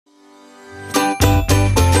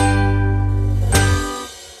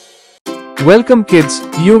Welcome kids,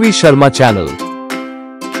 YuviSharma channel.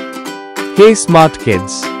 Hey smart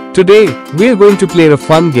kids. Today, we're going to play a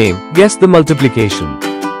fun game, guess the multiplication.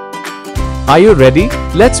 Are you ready?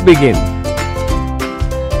 Let's begin.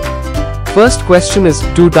 First question is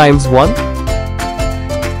 2 times 1.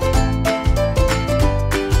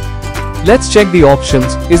 Let's check the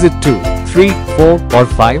options. Is it 2, 3, 4 or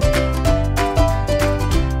 5?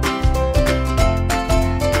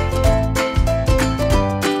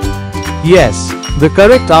 Yes, the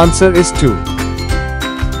correct answer is 2.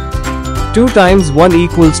 2 times 1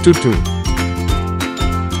 equals to 2.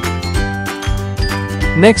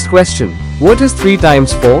 Next question. What is 3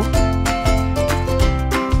 times 4?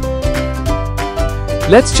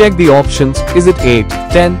 Let's check the options. Is it 8,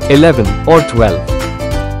 10, 11 or 12?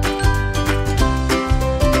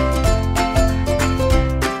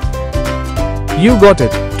 You got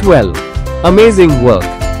it, 12. Amazing work.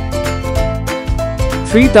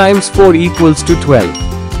 3 times 4 equals to 12.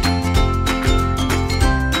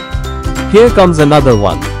 Here comes another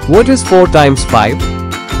one. What is 4 times 5?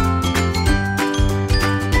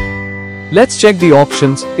 Let's check the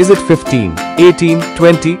options. Is it 15, 18,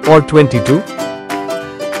 20 or 22?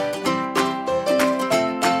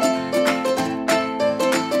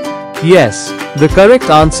 Yes, the correct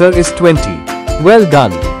answer is 20. Well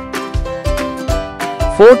done.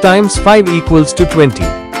 4 times 5 equals to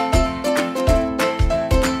 20.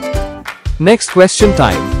 Next question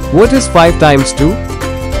time. What is 5 times 2?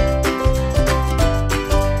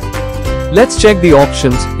 Let's check the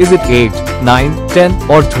options. Is it 8, 9, 10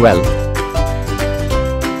 or 12?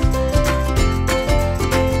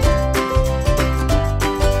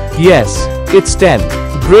 Yes, it's 10.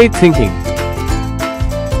 Great thinking.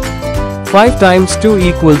 5 times 2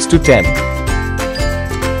 equals to 10.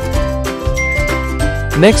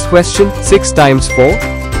 Next question. 6 times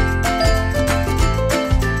 4.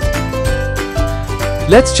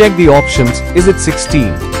 Let's check the options. Is it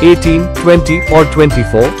 16, 18, 20 or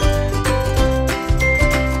 24?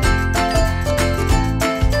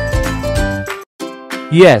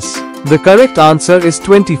 Yes, the correct answer is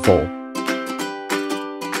 24.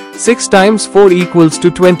 6 times 4 equals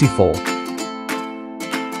to 24.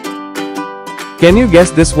 Can you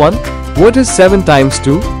guess this one? What is 7 times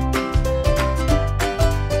 2?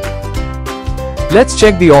 Let's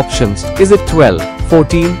check the options. Is it 12,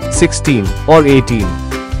 14, 16 or 18?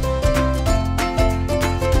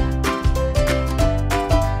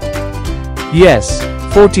 Yes,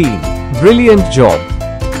 14. Brilliant job.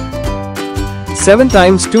 7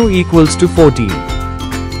 times 2 equals to 14.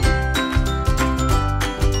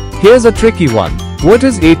 Here's a tricky one. What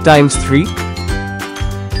is 8 times 3?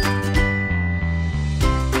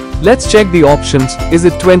 Let's check the options. Is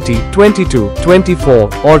it 20, 22, 24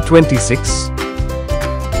 or 26?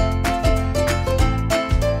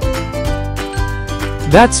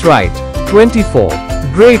 That's right, 24.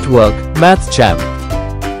 Great work, math champ.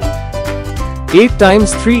 8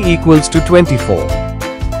 times 3 equals to 24.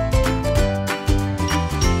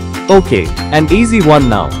 Okay, an easy one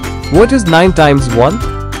now. What is 9 times 1?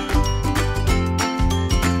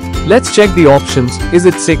 Let's check the options. Is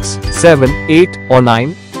it 6, 7, 8 or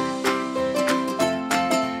 9?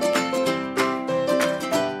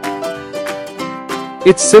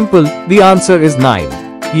 It's simple, the answer is 9.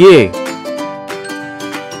 Yay!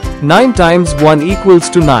 9 times 1 equals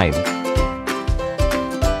to 9.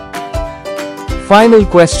 Final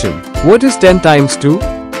question. What is 10 times 2?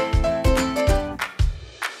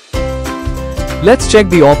 Let's check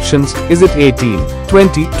the options. Is it 18,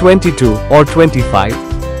 20, 22 or 25?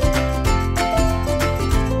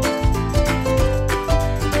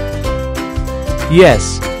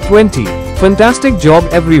 Yes, 20. Fantastic job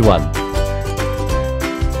everyone.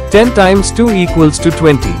 10 times 2 equals to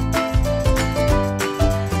 20.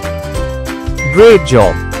 Great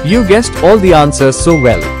job. You guessed all the answers so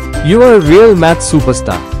well. You are a real math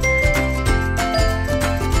superstar.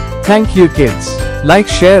 Thank you kids. Like,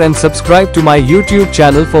 share and subscribe to my YouTube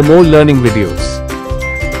channel for more learning videos.